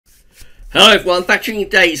Hello everyone, back to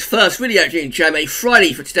today's first video during JMA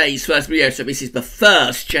Friday for today's first video. So this is the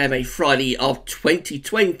first JMA Friday of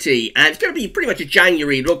 2020 and it's going to be pretty much a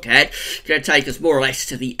January look ahead. It's going to take us more or less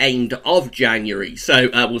to the end of January. So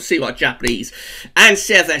we'll see what Japanese and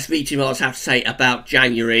CFS V2 models have to say about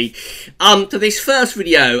January for this first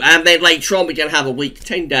video, and then later on we're going to have a week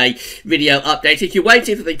 10-day video update. If you're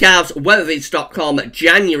waiting for the Gavs weathervids.com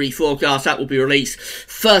January forecast, that will be released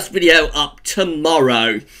first video up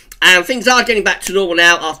tomorrow. And things are getting back to normal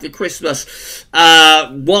now after the Christmas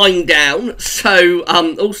wind down. So,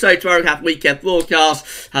 also tomorrow we have weekend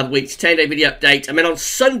forecast, have a week's 10-day video update. And then on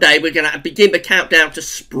Sunday, we're going to begin the countdown to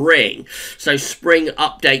spring. So, spring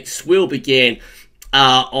updates will begin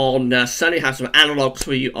on Sunday. Have some analogs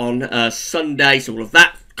for you on Sunday. So, all of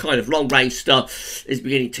that kind of long range stuff is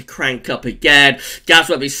beginning to crank up again. Gavs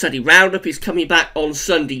Weather Study Roundup is coming back on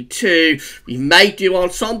Sunday too. We may do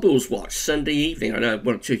Ensembles Watch Sunday evening. I know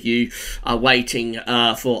one or two of you are waiting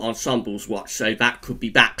for Ensembles Watch, so that could be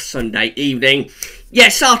back Sunday evening.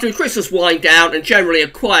 Yes, after a Christmas wind down and generally a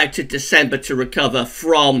quieter December to recover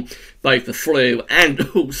from both the flu and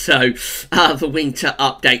also the winter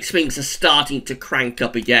updates. Things are starting to crank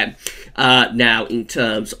up again now in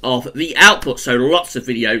terms of the output. So lots of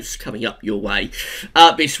videos coming up your way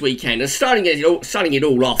this weekend. And starting it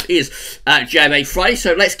all off is JMA Friday.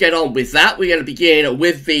 So let's get on with that. We're going to begin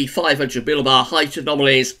with the 500 millibar height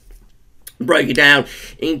anomalies, broken down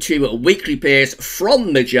into weekly pairs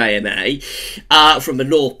from the JMA, from the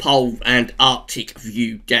North Pole and Arctic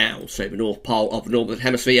view down. So the North Pole of the Northern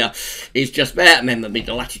Hemisphere is just there, and then the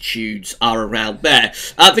mid-latitudes are around there.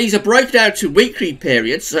 These are broken down to weekly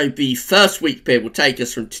periods, so the first week period will take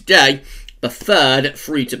us from today, the 3rd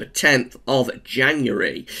through to the 10th of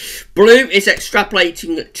January. Blue is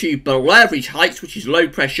extrapolating to below average heights, which is low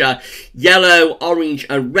pressure. Yellow, orange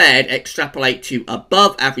and red extrapolate to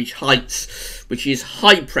above average heights, which is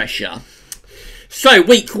high pressure. So,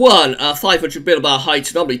 week 1, 500 millibar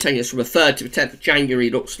height anomaly taking us from the 3rd to the 10th of January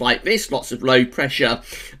looks like this. Lots of low pressure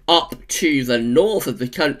up to the north of the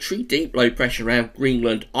country. Deep low pressure around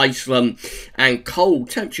Greenland, Iceland, and cold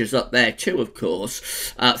temperatures up there too, of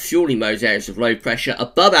course. Fueling those areas of low pressure.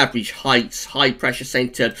 Above average heights, high pressure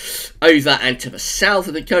centred over and to the south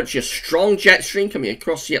of the country. A strong jet stream coming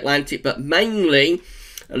across the Atlantic, but mainly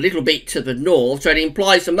a little bit to the north, so it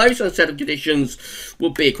implies the most unsettled conditions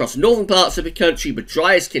will be across the northern parts of the country, but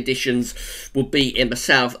driest conditions will be in the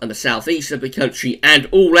south and the southeast of the country, and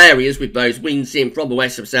all areas with those winds in from the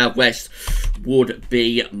west and southwest would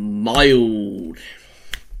be mild.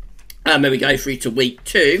 And then we go through to week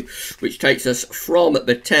 2, which takes us from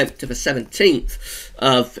the 10th to the 17th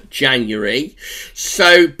of January.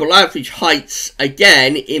 So below average heights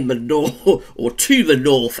again in the north, or to the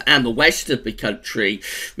north and the west of the country,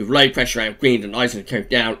 with low pressure around Greenland and Iceland going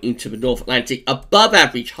down into the North Atlantic. Above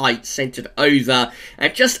average heights centred over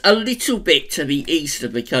and just a little bit to the east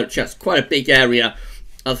of the country. That's quite a big area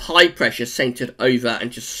of high pressure centred over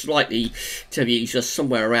and just slightly to the east, just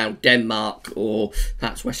somewhere around Denmark or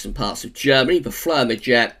perhaps western parts of Germany. The flow of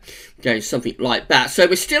midjet goes something like that. So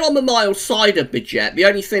we're still on the mild side of midjet. The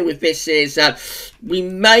only thing with this is that we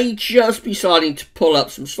may just be starting to pull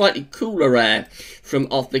up some slightly cooler air from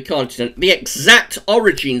off the continent. The exact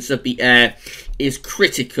origins of the air is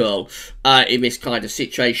critical in this kind of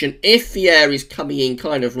situation. If the air is coming in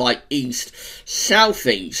kind of like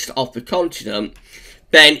east-southeast off the continent,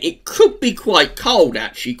 then it could be quite cold,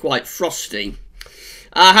 actually, quite frosty.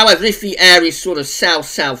 However, if the air is sort of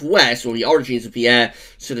south-southwest, or the origins of the air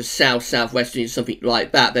sort of south-southwest, or something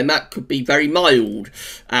like that, then that could be very mild,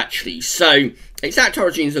 actually. So, exact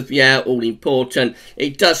origins of the air, all important.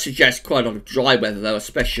 It does suggest quite a lot of dry weather, though,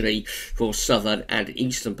 especially for southern and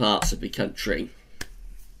eastern parts of the country.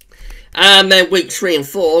 And then week 3 and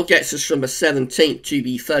 4 gets us from the 17th to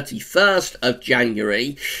the 31st of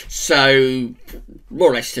January. So,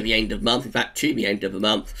 more or less to the end of the month, in fact, to the end of the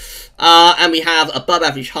month. And we have above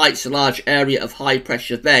average heights, a large area of high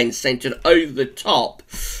pressure then centred over the top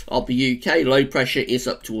of the UK. Low pressure is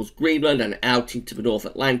up towards Greenland and out into the North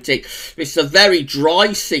Atlantic. This is a very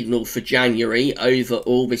dry signal for January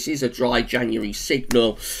overall. This is a dry January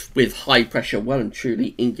signal with high pressure well and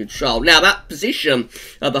truly in control. Now, that position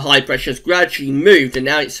of the high pressure has gradually moved and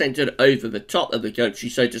now it's centred over the top of the country.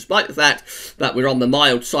 So despite the fact that we're on the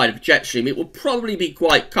mild side of the jet stream, it will probably be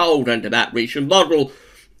quite cold under that region. Model,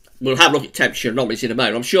 we'll have a look at temperature anomalies in a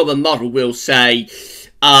moment. I'm sure the model will say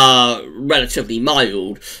relatively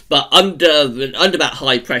mild, but under that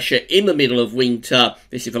high pressure in the middle of winter,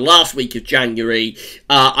 this is the last week of January,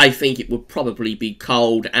 I think it would probably be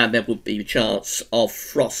cold and there would be a chance of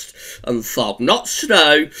frost and fog. Not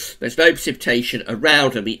snow, there's no precipitation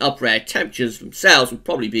around, and the upper air temperatures themselves would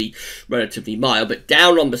probably be relatively mild, but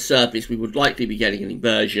down on the surface we would likely be getting an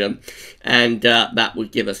inversion, and that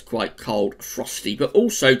would give us quite cold, frosty, but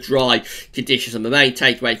also dry conditions. And the main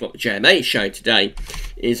takeaway from what the JMA is showing today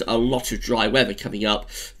is a lot of dry weather coming up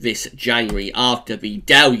this January after the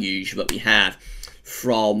deluge that we had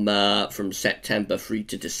from September through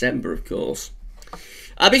to December, of course.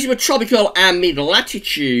 This is a tropical and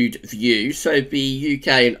mid-latitude view, so the UK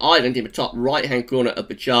and Ireland in the top right-hand corner of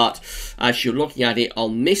the chart as you're looking at it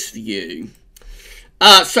on this view.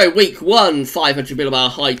 So week 1, 500 millibar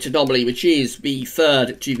height anomaly, which is the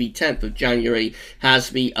 3rd to the 10th of January,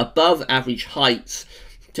 has the above average heights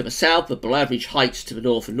to the south, the below average heights to the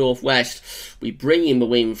north and northwest. We bring in the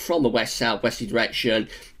wind from the west-southwesterly direction.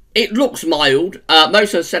 It looks mild.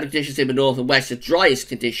 Most of the settled conditions in the north and west, the driest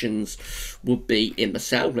conditions would be in the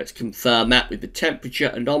south. Let's confirm that with the temperature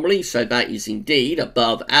anomaly. So that is indeed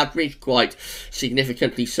above average, quite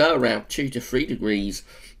significantly so, around 2 to 3 degrees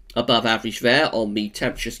above average there on the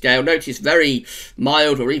temperature scale. Notice very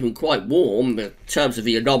mild or even quite warm in terms of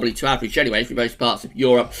the anomaly to average anyway for most parts of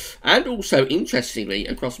Europe, and also interestingly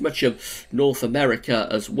across much of North America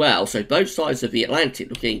as well. So both sides of the Atlantic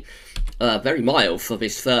looking very mild for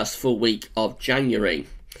this first full week of January.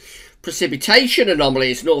 Precipitation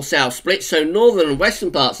anomalies, north-south split, so northern and western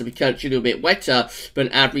parts of the country a little bit wetter than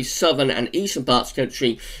average, southern and eastern parts of the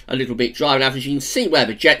country a little bit drier than average. You can see where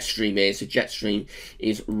the jet stream is. The jet stream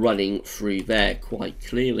is running through there quite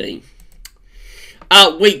clearly.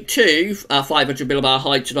 Week 2, 500 millibar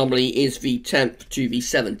height anomaly is the 10th to the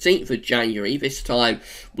 17th of January. This time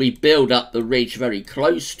we build up the ridge very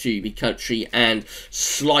close to the country and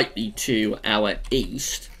slightly to our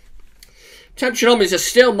east. Temperature anomalies are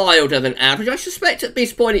still milder than average. I suspect at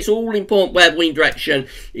this point it's all important where the wind direction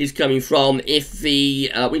is coming from. If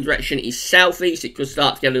the wind direction is southeast, it could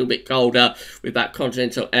start to get a little bit colder with that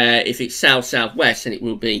continental air. If it's south-southwest, then it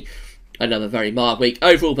will be another very mild week.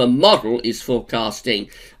 Overall, the model is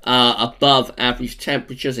forecasting above average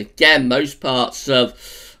temperatures. Again, most parts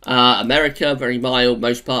of America very mild,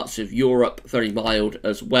 most parts of Europe very mild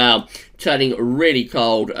as well. Turning really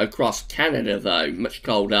cold across Canada though, much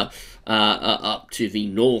colder up to the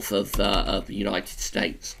north of the United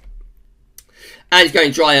States. And it's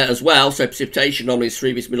going drier as well, so precipitation anomalies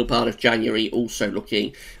through this middle part of January also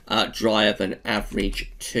looking drier than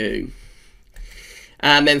average too.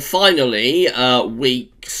 And then finally,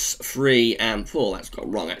 weeks 3 and 4. That's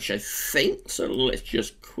got wrong, actually, I think. So let's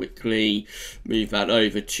just quickly move that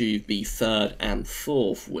over to the 3rd and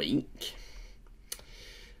 4th week.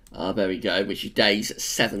 There we go, which is days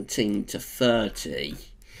 17 to 30.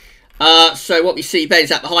 So what we see then is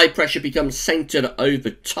that the high pressure becomes centred over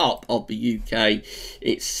top of the UK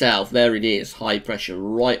itself. There it is, high pressure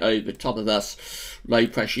right over top of us. Low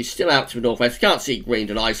pressure is still out to the northwest. We can't see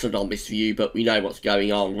Greenland and Iceland on this view, but we know what's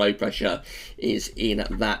going on. Low pressure is in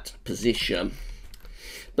that position.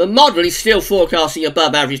 The model is still forecasting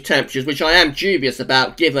above average temperatures, which I am dubious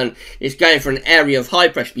about, given it's going for an area of high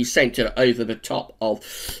pressure to be centred over the top of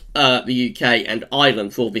the UK and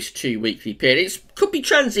Ireland for this 2-weekly period. It could be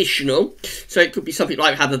transitional, so it could be something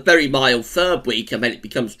like have a very mild 3rd week and then it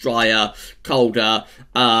becomes drier, colder,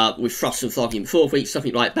 with frost and fog in the 4th week,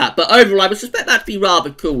 something like that. But overall, I would suspect that to be rather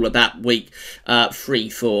cooler that week 3,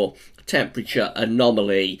 4. Temperature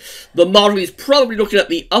anomaly. The model is probably looking at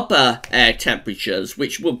the upper air temperatures,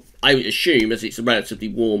 which will, I would assume, as it's a relatively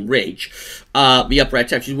warm ridge, the upper air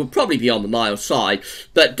temperatures would probably be on the mild side,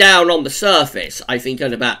 but down on the surface, I think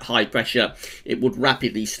under that high pressure, it would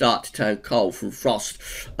rapidly start to turn cold from frost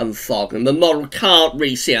and fog, and the model can't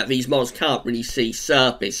really see that. These models can't really see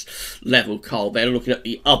surface level cold. They're looking at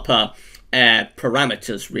the upper air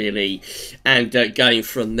parameters really, and going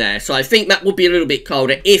from there. So I think that would be a little bit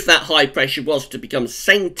colder if that high pressure was to become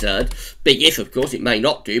centred. Big if, of course, it may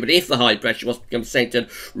not do, but if the high pressure was to become centred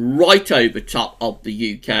right over top of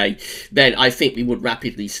the UK, then I think we would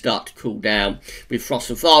rapidly start to cool down with frost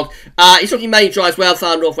and fog. It's looking mainly dry as well,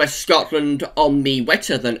 far northwest Scotland on the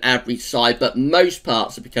wetter than average side, but most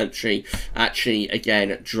parts of the country actually,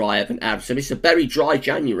 again, drier than average. So this is a very dry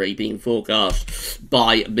January being forecast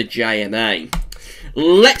by the JMA.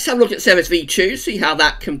 Let's have a look at CFS V2, see how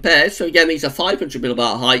that compares. So again, these are 500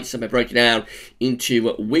 millibar heights, and they're broken down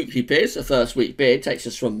into weekly periods. The first week period takes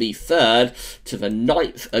us from the 3rd to the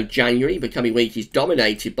 9th of January. The coming week is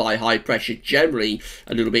dominated by high pressure, generally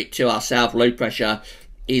a little bit to our south, low pressure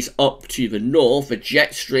is up to the north. The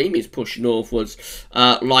jet stream is pushed northwards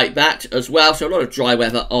like that as well. So a lot of dry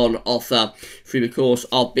weather on offer through the course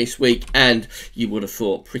of this week, and you would have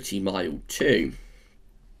thought pretty mild too.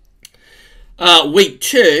 Week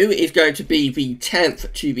 2 is going to be the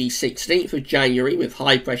 10th to the 16th of January, with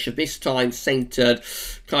high pressure this time centred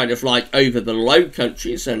kind of like over the Low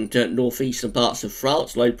Countries and northeastern parts of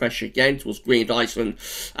France. Low pressure again towards Greenland, Iceland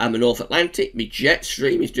and the North Atlantic. The jet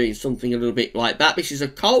stream is doing something a little bit like that. This is a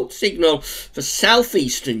cold signal for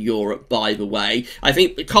southeastern Europe, by the way. I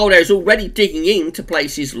think the cold air is already digging into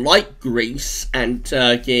places like Greece and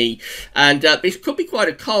Turkey, and this could be quite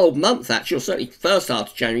a cold month actually, or certainly first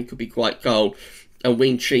half of January could be quite cold and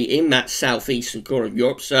wintry in that southeastern corner of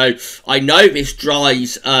Europe. So I know this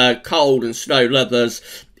drives cold and snow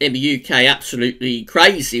lovers in the UK absolutely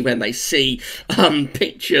crazy when they see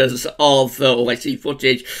pictures of, or they see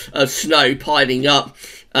footage of snow piling up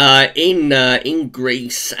in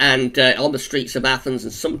Greece and on the streets of Athens,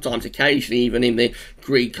 and sometimes occasionally even in the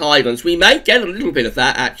Greek islands. We may get a little bit of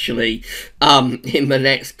that actually in the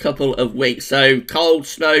next couple of weeks. So cold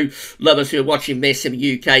snow lovers who are watching this in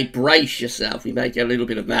the UK, brace yourself. We may get a little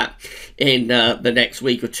bit of that in the next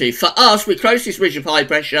week or two. For us, we're closest ridge of high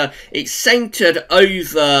pressure. It's centred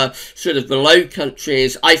over sort of the Low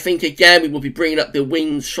Countries. I think again we will be bringing up the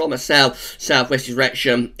winds from a southwest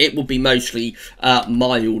direction. It will be mostly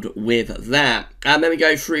mild with that. And then we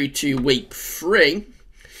go through to week 3.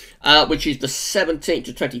 Which is the 17th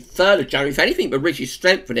to 23rd of January. If anything, the ridge is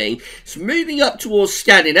strengthening. It's moving up towards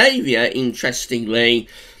Scandinavia, interestingly.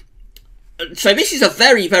 So this is a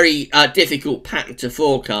very, very difficult pattern to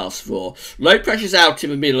forecast for. Low pressure's out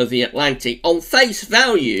in the middle of the Atlantic. On face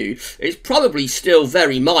value, it's probably still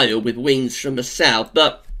very mild with winds from the south,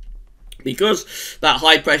 but because that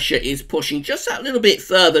high pressure is pushing just that little bit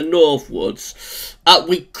further northwards,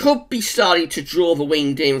 we could be starting to draw the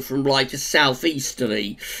wind in from like a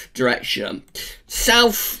southeasterly direction.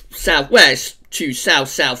 South-southwest to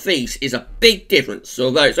south-southeast is a big difference,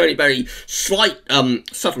 although it's only a very slight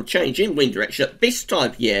subtle change in wind direction. At this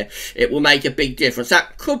time of year, it will make a big difference.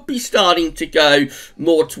 That could be starting to go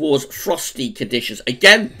more towards frosty conditions.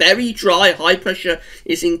 Again, very dry, high pressure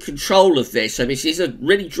is in control of this, so this is a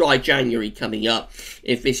really dry January coming up,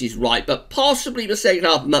 if this is right, but possibly the second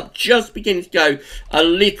half of the month just beginning to go a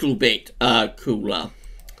little bit cooler.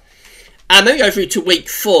 And then we go through to week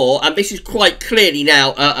 4, and this is quite clearly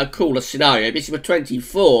now a cooler scenario. This is the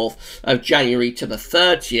 24th of January to the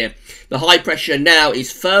 30th. The high pressure now is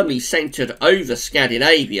firmly centred over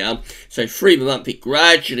Scandinavia, so through the month it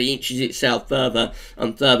gradually inches itself further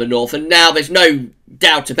and further north, and now there's no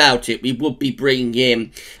doubt about it, we would be bringing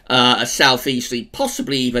in a southeasterly,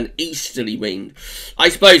 possibly even easterly wind. I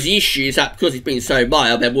suppose the issue is that because it's been so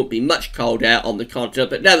mild, there won't be much cold air on the continent,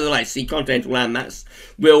 but nevertheless, the continental landmass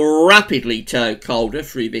will rapidly turn colder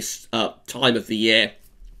through this time of the year.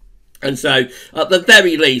 And so, at the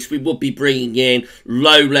very least, we would be bringing in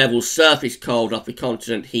low-level surface cold off the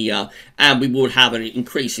continent here, and we would have an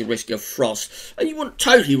increasing risk of frost. And you wouldn't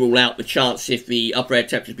totally rule out the chance, if the upper air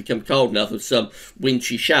temperatures become cold enough, of some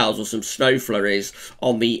wintry showers or some snow flurries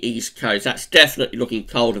on the east coast. That's definitely looking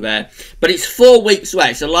colder there. But it's 4 weeks away.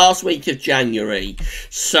 It's the last week of January.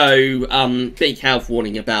 So, big health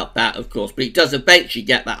warning about that, of course. But it does eventually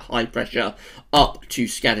get that high pressure up to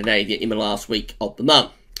Scandinavia in the last week of the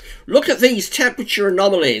month. Look at these temperature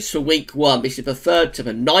anomalies for week 1. This is the 3rd to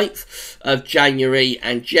the 9th of January,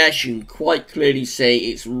 and yes, you can quite clearly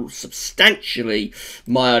see it's substantially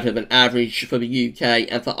milder than average for the UK.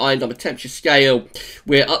 And for Ireland on the temperature scale,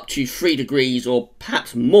 we're up to 3 degrees or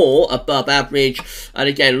perhaps more above average. And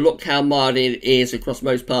again, look how mild it is across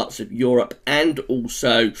most parts of Europe and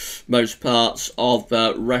also most parts of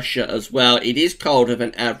Russia as well. It is colder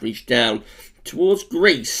than average down towards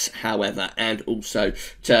Greece, however, and also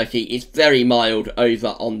Turkey. It's very mild over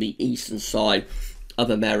on the eastern side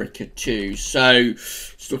of America too. So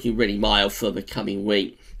it's looking really mild for the coming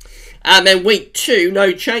week. And then week 2,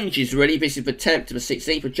 no changes really. This is the 10th to the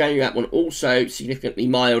 16th of January. That one also significantly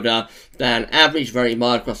milder than average. Very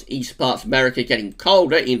mild across east parts of America, getting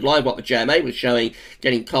colder in line with what the JMA was showing,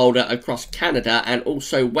 getting colder across Canada and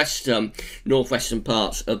also northwestern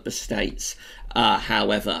parts of the States,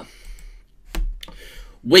 however.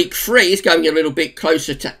 Week 3 is going a little bit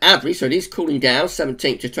closer to average, so it is cooling down,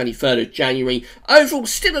 17th to 23rd of January. Overall,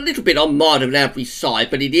 still a little bit on milder than average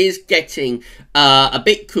side, but it is getting a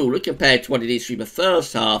bit cooler compared to what it is through the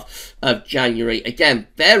first half of January. Again,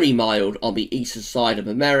 very mild on the eastern side of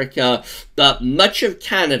America, but much of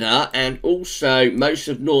Canada and also most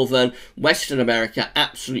of northern Western America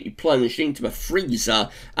absolutely plunged into a freezer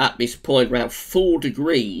at this point, around 4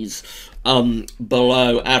 degrees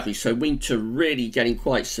below average. So winter really getting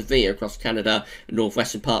quite severe across Canada and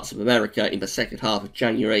northwestern parts of America in the second half of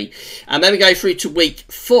January. And then we go through to week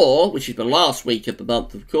 4, which is the last week of the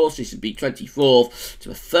month, of course. This would be 24th to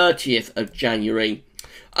the 30th of January.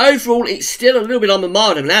 Overall, it's still a little bit on the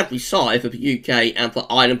mild of an average side for the UK and for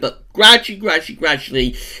Ireland, but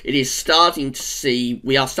gradually, it is starting to see,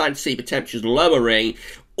 we are starting to see the temperatures lowering,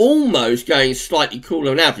 almost going slightly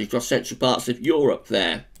cooler than average across central parts of Europe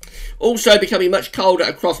there. Also becoming much colder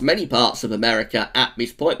across many parts of America at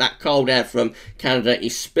this point. That cold air from Canada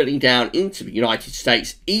is spilling down into the United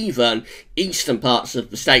States, even eastern parts of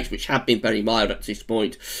the states, which have been very mild at this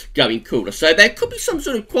point, going cooler. So there could be some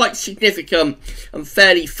sort of quite significant and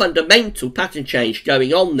fairly fundamental pattern change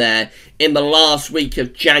going on there in the last week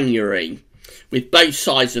of January, with both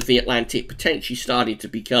sides of the Atlantic potentially starting to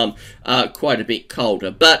become quite a bit colder.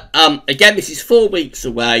 But again, this is 4 weeks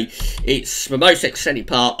away. It's the most extended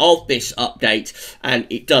part of this update, and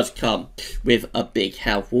it does come with a big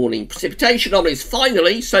health warning. Precipitation anomalies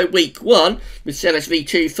finally. So week 1 with CFS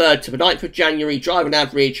V2, 3rd to the 9th of January, driving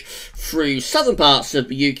average through southern parts of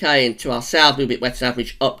the UK and to our south, a little bit wetter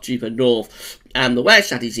average up to the north and the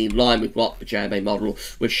west. That is in line with what the JMA model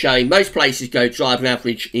was showing. Most places go drier than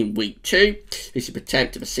average in week 2. This is the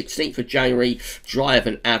 10th to the 16th of January, drier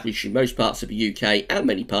than average in most parts of the UK and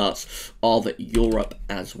many parts of Europe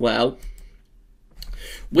as well.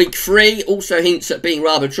 Week 3 also hints at being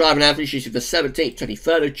rather drier than average. This is the 17th,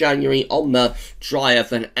 23rd of January on the drier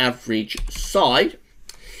than average side.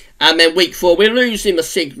 And then week 4, we're losing the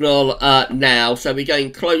signal now, so we're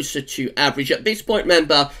going closer to average. At this point,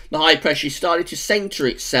 remember, the high pressure is starting to centre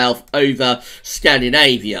itself over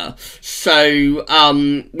Scandinavia. So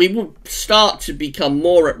we will start to become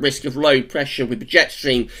more at risk of low pressure with the jet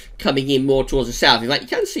stream coming in more towards the south. In fact, you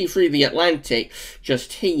can see through the Atlantic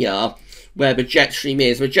just here where the jet stream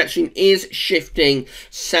is. The jet stream is shifting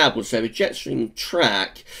southwards, so the jet stream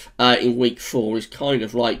track in week 4 is kind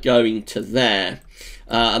of like going to there.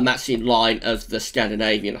 And that's in line as the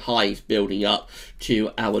Scandinavian high is building up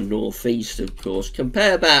to our northeast, of course.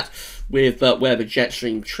 Compare that with where the jet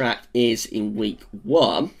stream track is in week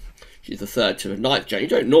 1, which is the 3rd to the 9th of January. You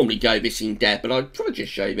don't normally go this in depth, but I'll try to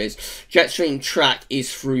just show you this. Jet stream track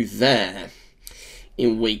is through there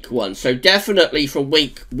in week 1. So definitely from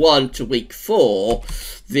week 1 to week 4,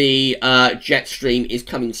 the jet stream is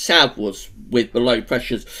coming southwards, with the low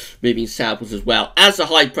pressures moving southwards as well. As the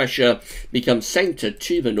high pressure becomes centred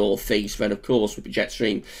to the northeast, then of course with the jet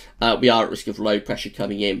stream we are at risk of low pressure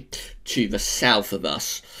coming in to the south of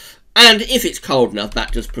us. And if it's cold enough,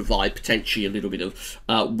 that does provide potentially a little bit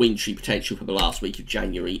of wintry potential for the last week of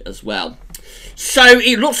January as well. So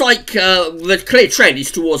it looks like the clear trend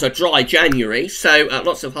is towards a dry January. So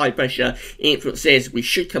lots of high pressure influences. We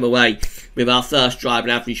should come away with our first dry and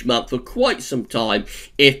average month for quite some time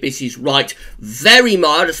if this is right. Very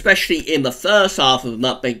mild, especially in the first half of the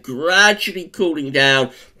month, then gradually cooling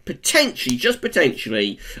down. Potentially, just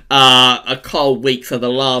potentially, a cold week for the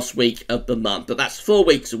last week of the month. But that's 4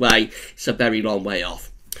 weeks away. It's a very long way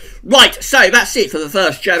off. Right, so that's it for the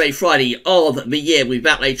first JMA Friday of the year. We'll be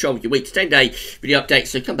back later on with your week to 10-day video update,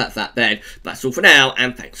 so come back for that then. That's all for now,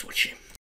 and thanks for watching.